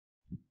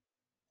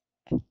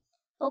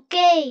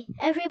Okay,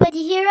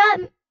 everybody hear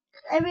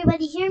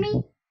Everybody hear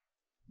me?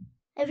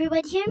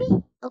 Everybody hear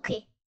me?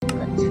 Okay,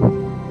 good.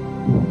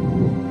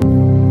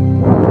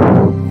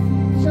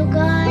 So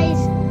guys,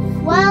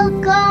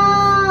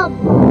 welcome.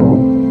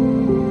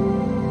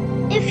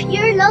 If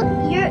you're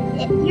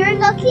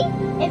lucky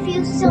if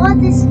you saw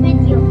this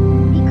video,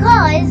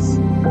 because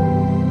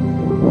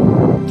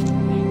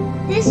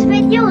this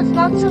video is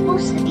not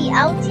supposed to be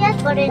out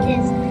yet, but it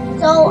is.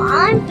 So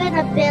I'm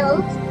gonna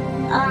build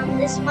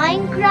this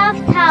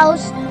Minecraft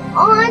house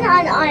on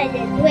an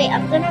island. Wait,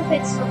 I'm gonna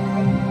fix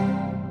something.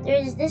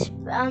 There's this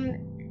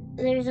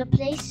there's a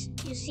place,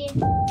 you see,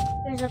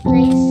 there's a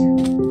place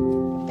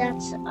that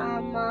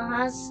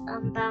has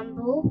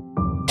bamboo.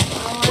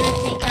 I wanna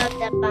take out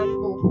that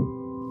bamboo.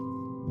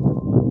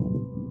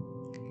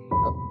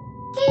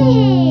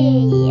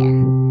 Okay.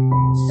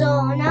 So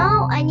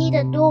now I need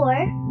a door.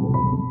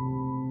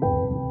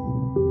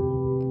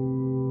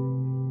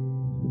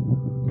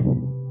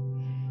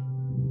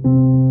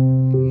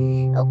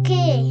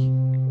 Okay,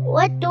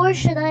 what door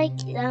should I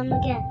get?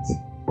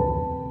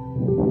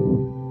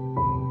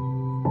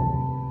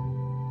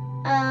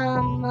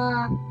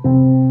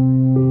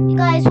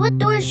 Guys, what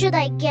door should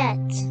I get?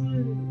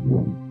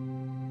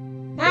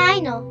 I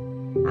know.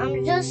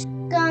 I'm just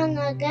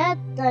gonna get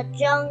the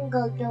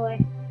jungle door,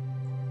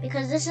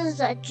 because this is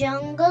a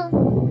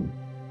jungle.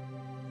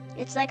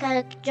 It's like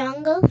a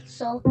jungle,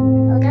 so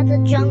I'll get the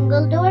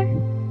jungle door.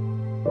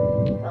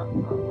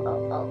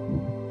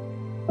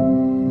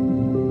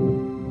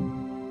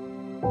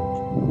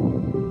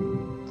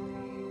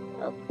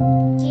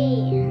 Okay.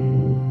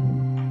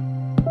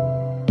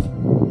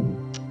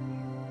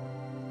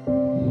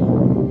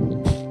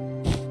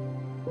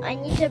 I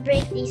need to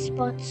break these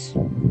spots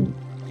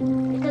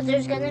because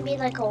there's gonna be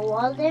like a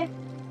wall there.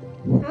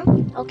 Huh?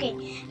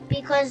 Okay.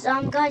 Because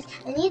guys,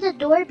 I need a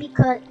door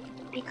because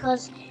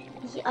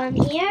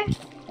here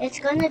it's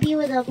gonna be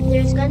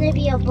there's gonna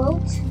be a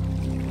boat,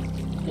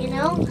 you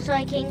know, so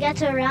I can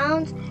get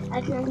around.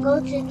 I can go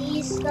to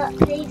these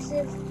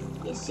places.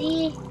 You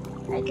see,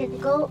 I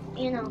could go,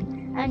 you know,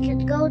 I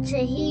could go to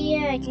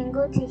here. I can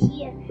go to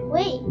here.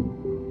 Wait.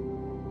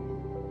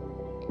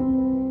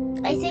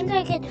 I think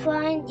I could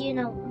find, you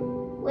know,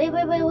 wait,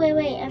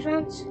 I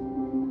found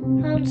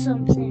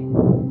something.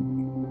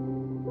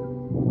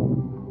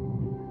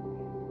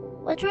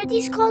 What were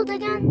these called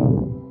again?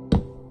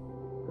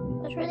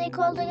 What were they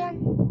called again?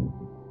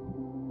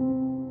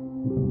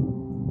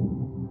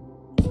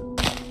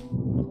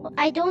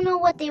 I don't know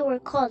what they were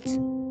called,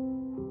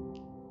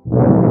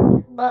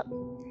 but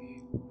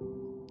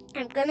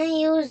I'm gonna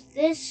use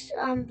this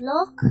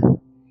block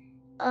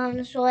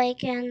so I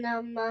can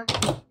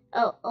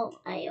oh,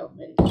 I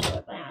opened the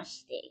door by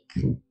mistake.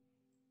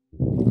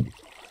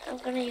 I'm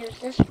gonna use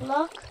this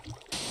block.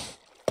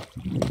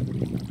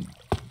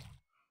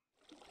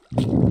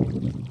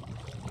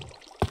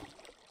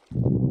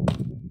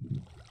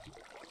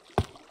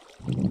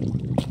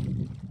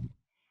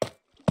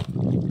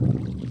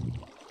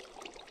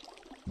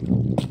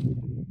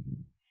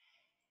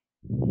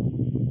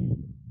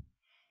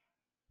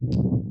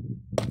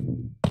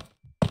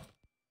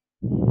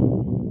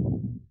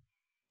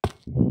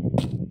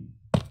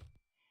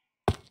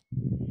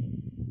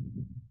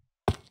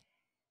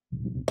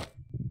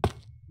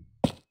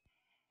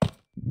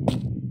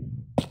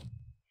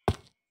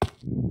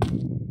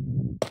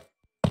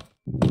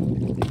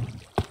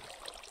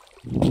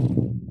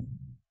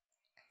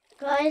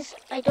 Guys,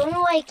 I don't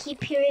know why I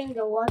keep hearing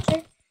the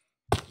water,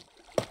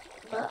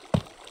 but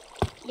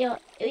you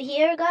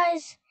hear,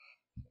 guys?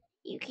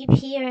 You keep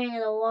hearing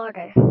the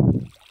water.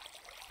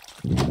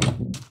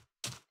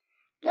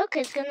 Look,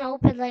 it's gonna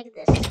open like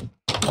this.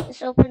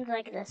 It's opened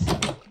like this.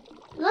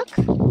 Look,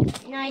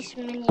 nice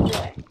mini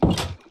door.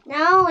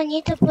 Now I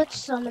need to put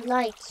some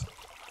lights.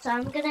 So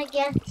I'm gonna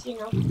get, you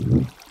know,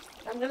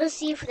 I'm gonna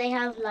see if they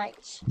have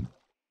lights.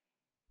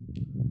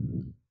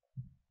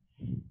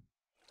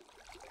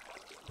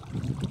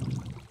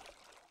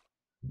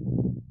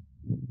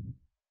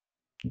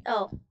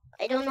 Oh,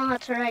 I don't know how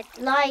to write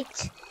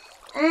light.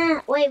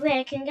 Wait,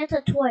 I can get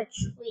a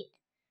torch. Wait.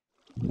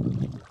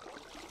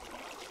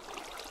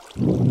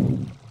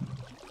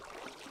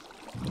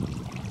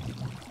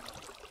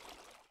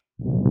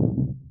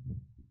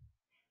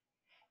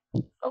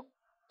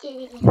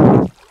 Okay.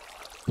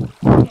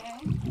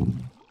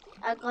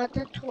 I got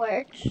the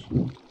torch.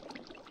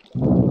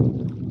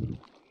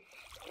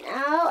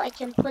 Now I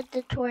can put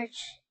the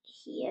torch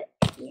here.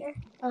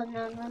 Oh,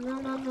 no.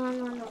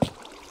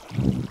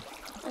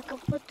 I can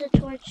put the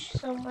torch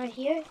somewhere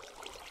here.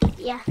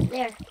 Yeah,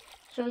 there.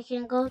 So we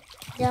can go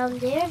down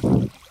there.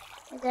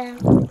 And then,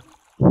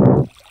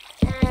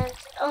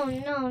 oh,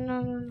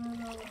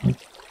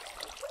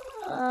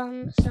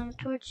 no. Some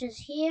torches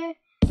here.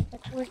 A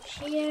torch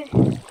here.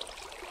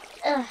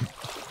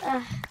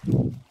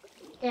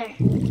 There.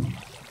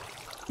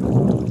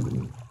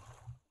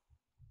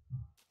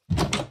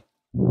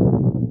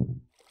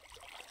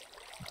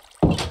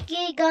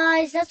 Okay,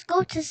 guys, let's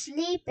go to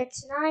sleep.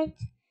 It's night.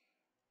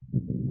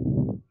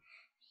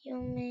 You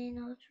may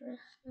not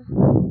rest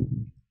now.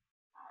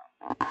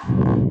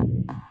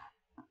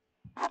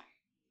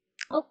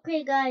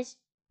 Okay, guys,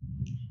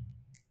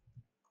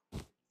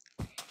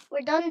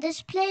 we're done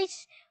this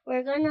place.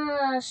 We're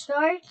gonna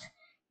start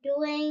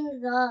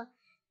doing the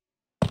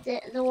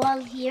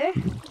wall here,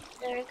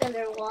 the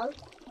regular wall.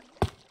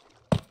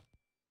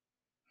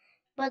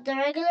 But the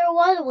regular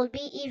wall will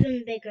be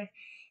even bigger.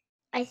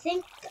 I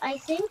think I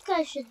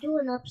should do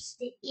an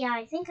upstairs. Yeah,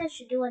 I think I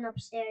should do an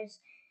upstairs.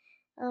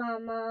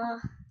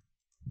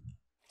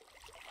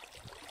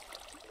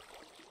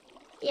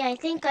 Yeah, I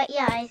think I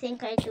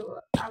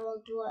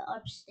will do it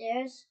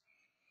upstairs.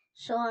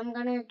 So I'm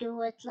gonna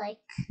do it like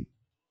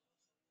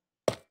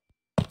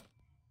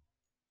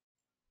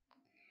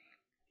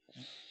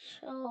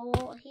so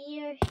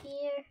here.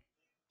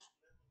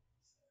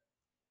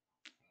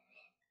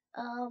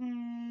 Oh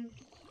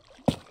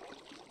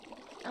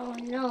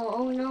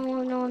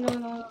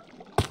no.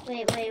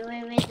 Wait,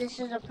 this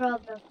is a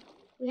problem.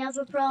 We have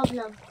a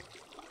problem.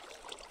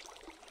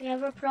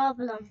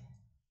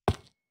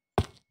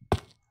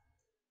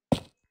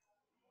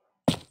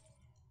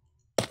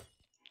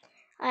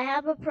 I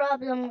have a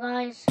problem,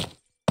 guys.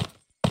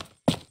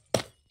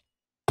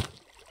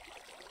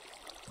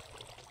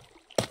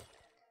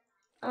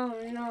 Oh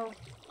no.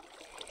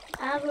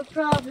 I have a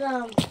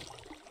problem.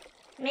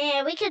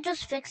 Man, we could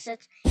just fix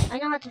it. I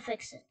know how to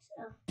fix it.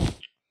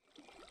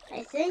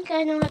 I think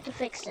I know how to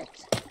fix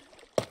it.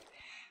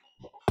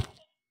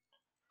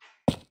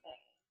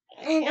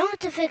 I know how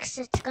to fix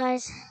it,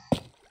 guys.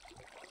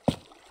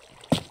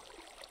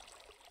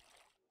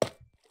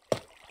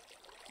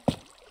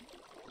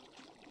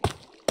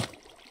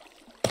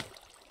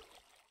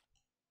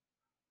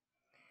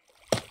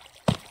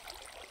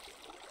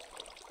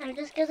 I'm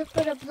just gonna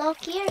put a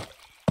block here.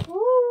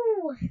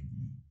 Woo!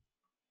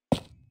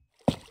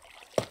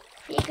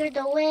 Figured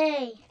a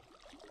way.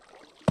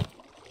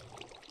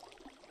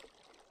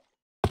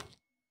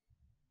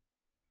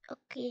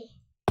 Okay.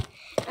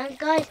 And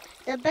guys,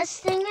 the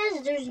best thing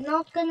is there's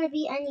not gonna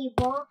be any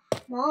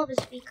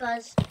mobs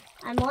because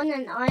I'm on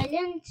an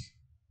island.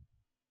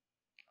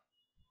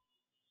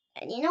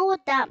 And you know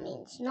what that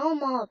means? No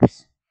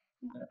mobs.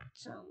 I'm gonna put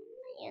some,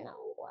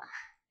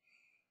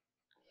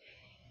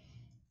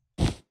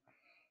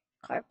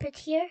 carpet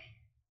here.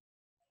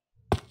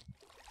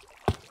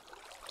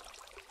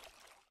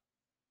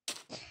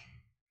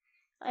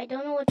 I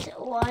don't know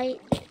why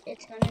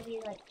it's gonna be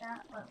like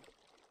that, but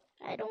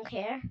I don't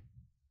care.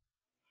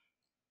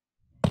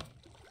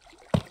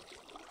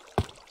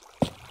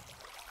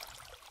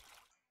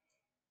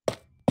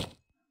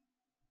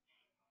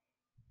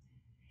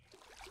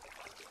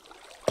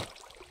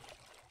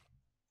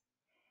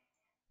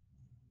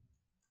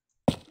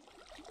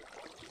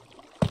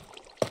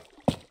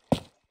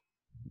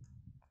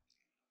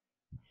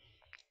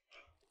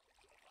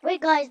 Wait,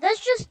 guys,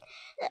 that's just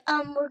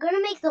we're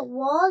gonna make the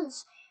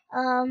walls,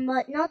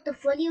 but not the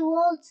fully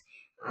walls,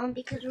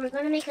 because we're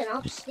gonna make an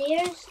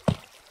upstairs.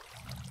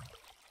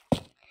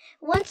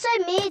 Once I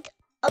made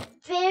a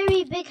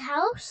very big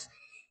house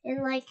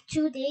in like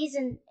 2 days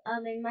in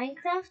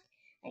Minecraft.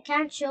 I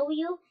can't show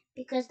you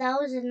because that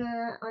was in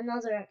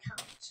another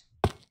account.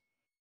 It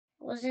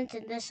wasn't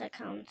in this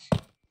account.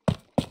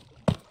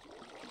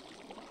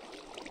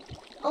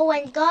 Oh,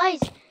 and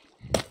guys,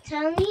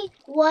 tell me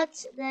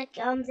what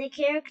the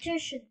character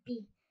should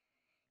be,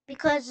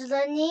 because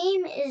the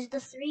name is the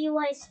Three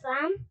Wise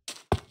Fam.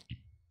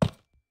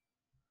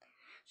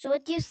 So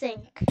what do you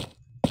think?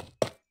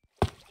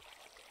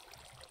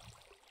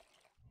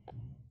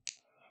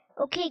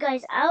 Okay,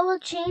 guys, I will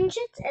change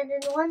it, and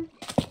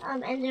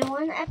in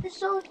one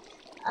episode,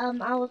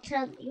 I will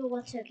tell you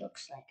what it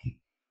looks like.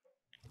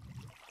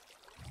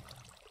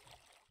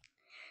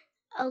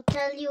 I'll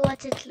tell you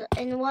what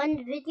in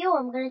one video.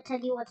 I'm gonna tell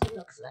you what it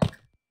looks like.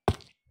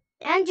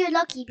 And you're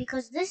lucky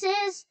because this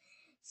is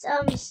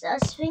a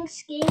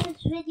Sphinx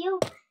Games video,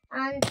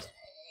 and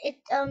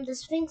the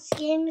Sphinx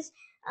Games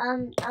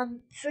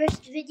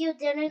first video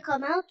didn't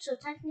come out, so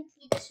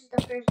technically this is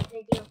the first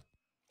video.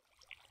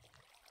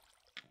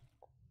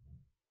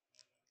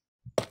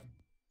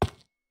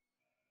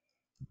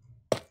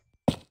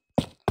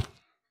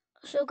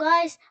 So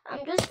guys,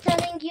 I'm just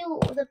telling you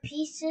the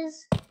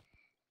pieces.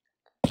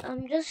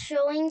 I'm just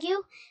showing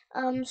you.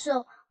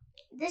 So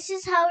this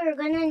is how you're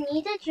gonna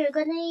need it. You're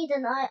gonna need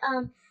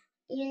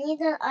you need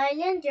an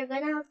island. You're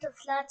gonna have to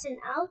flatten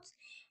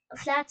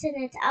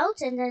it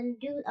out, and then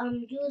do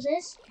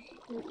this,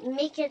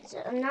 make it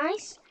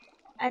nice,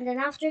 and then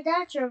after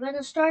that you're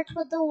gonna start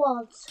with the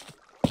walls.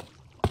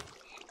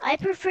 I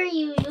prefer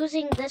you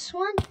using this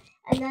one,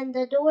 and then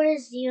the door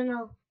is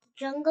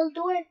jungle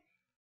door,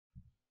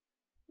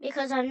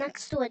 because I'm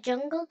next to a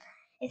jungle.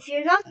 If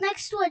you're not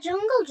next to a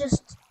jungle,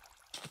 just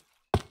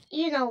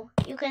you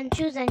can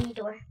choose any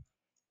door.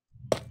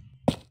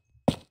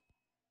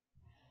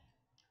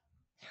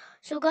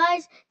 So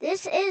guys,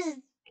 this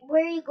is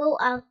where you go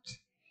out,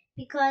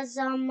 because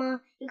you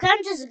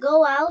can't just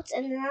go out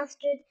and then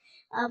after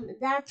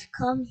that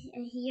come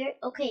here.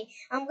 Okay,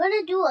 I'm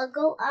gonna do a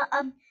go.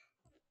 I'm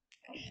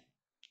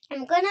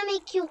gonna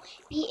make you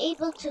be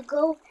able to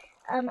go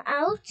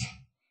out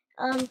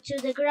to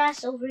the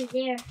grass over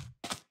there,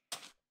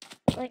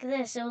 like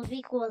this. It will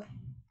be cool.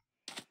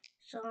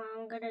 So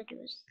I'm gonna do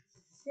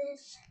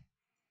this.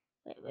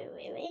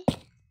 Wait.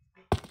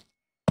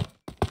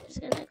 It's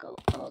gonna go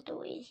all the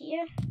way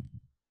here.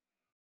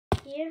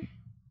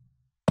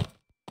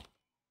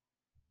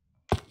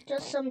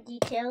 Just some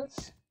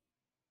details.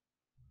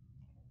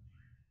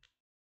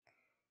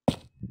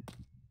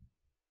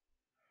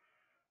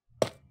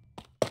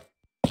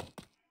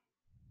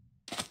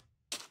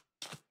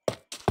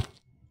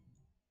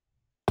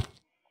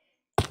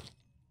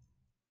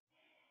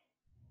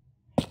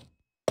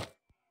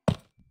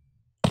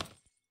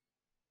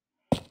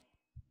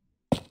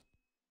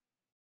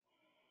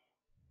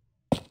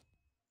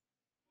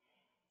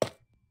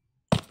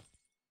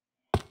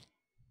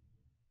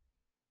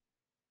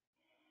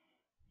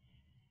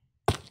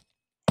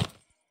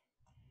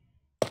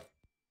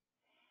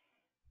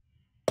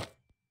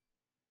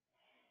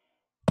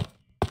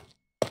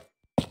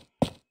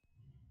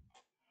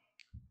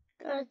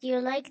 Do you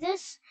like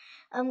this?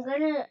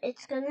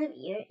 It's gonna,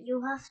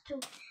 you have to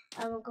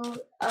go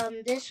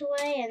this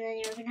way, and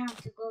then you're gonna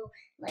have to go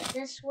like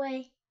this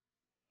way.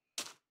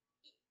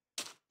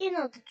 You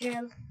know the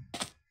drill.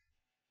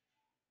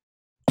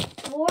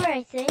 Or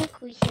I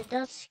think we should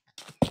just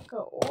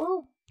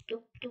go,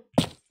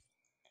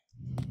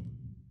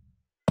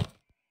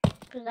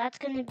 because that's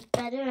gonna be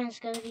better, and it's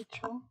gonna be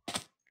 2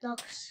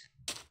 blocks.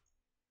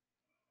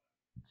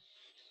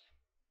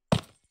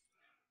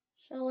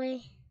 So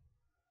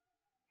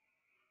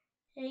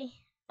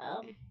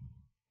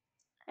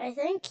I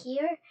think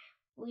here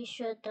we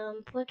should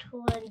put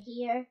one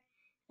here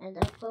and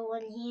then put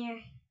one here.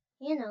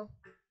 You know,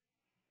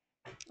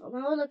 well,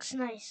 now it looks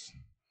nice.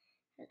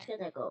 It's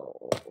gonna go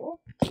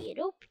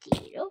oop-dee-doop.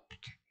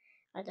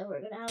 And then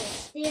we're gonna have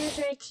stairs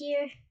right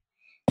here.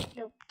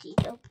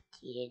 Doop-dee-doop.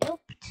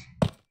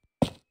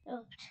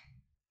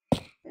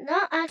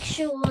 Not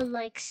actual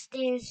like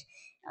stairs,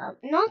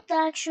 not the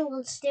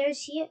actual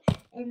stairs here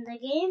in the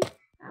game.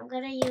 I'm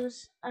gonna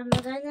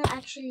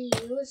actually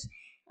use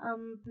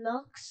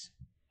blocks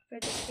for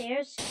the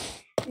stairs,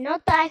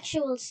 not the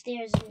actual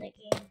stairs in the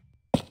game.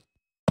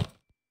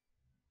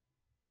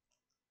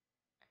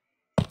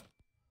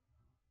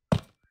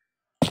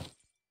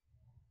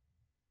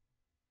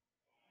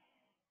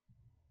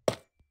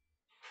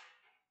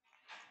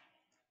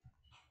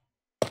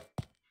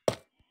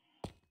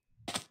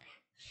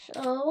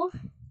 So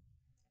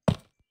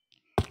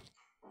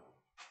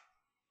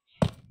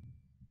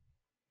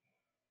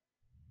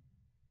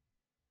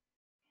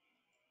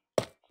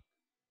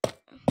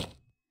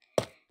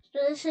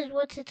this is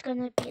what it's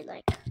gonna be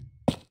like.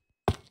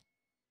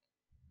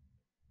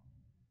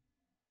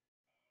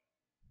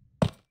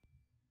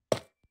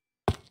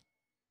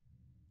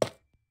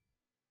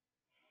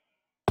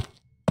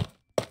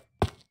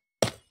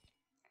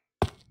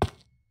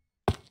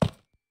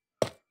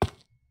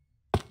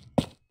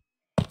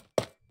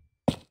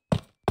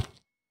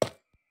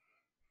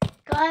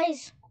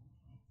 Guys,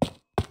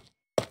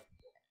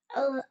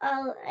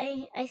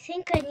 I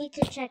think I need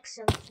to check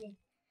something.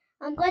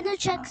 I'm gonna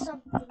check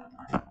something.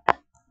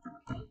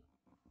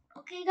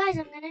 Okay, guys,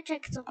 I'm gonna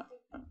check something.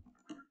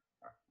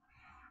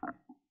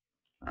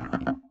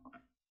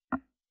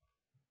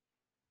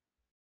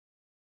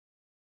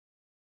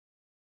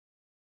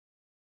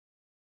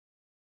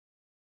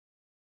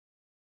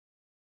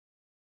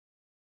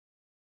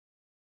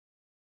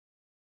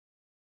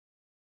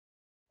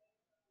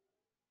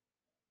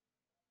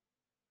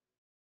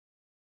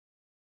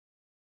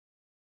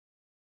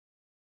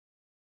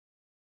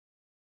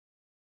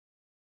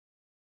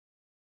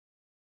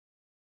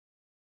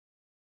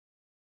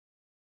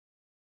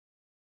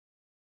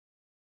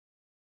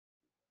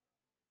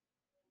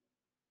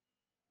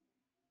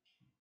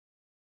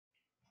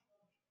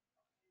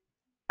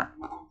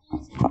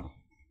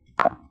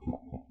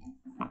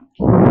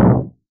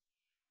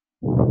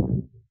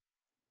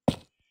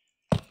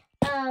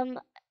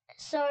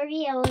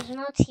 Sorry, I was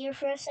not here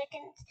for a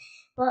second,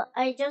 but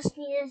I just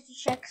needed to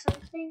check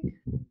something.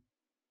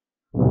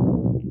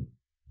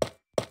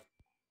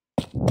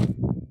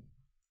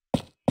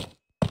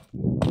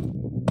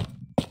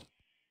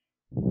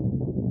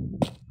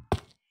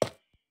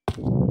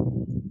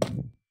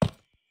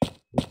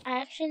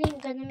 Actually, I'm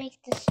gonna make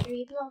this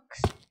 3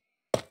 blocks.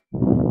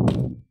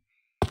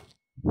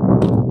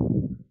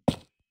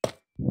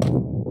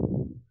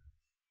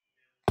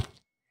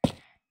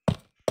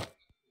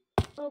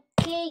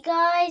 Okay,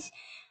 guys,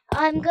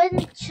 I'm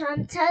gonna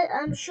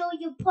show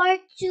you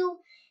part 2.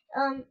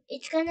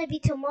 It's gonna be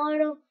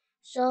tomorrow.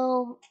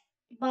 So,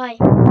 bye.